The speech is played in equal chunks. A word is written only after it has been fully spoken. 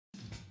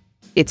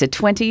It's a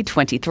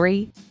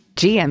 2023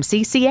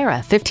 GMC Sierra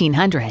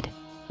 1500.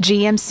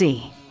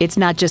 GMC, it's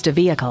not just a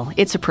vehicle,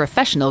 it's a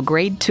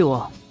professional-grade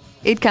tool.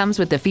 It comes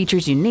with the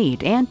features you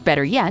need and,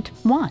 better yet,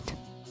 want.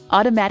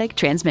 Automatic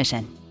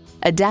transmission,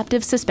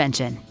 adaptive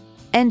suspension,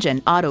 engine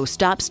auto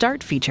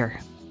stop-start feature,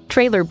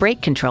 trailer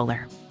brake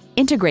controller,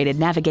 integrated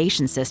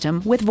navigation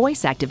system with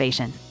voice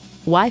activation,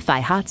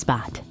 Wi-Fi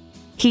hotspot,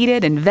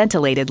 heated and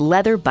ventilated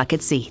leather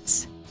bucket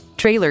seats,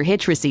 trailer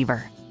hitch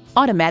receiver,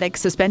 automatic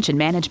suspension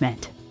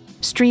management,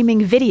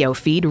 streaming video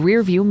feed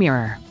rear view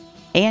mirror,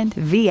 and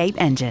V8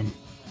 engine.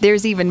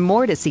 There's even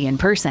more to see in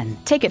person.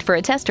 Take it for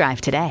a test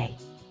drive today.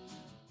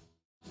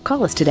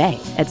 Call us today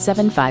at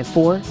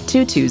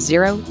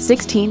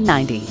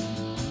 754-220-1690.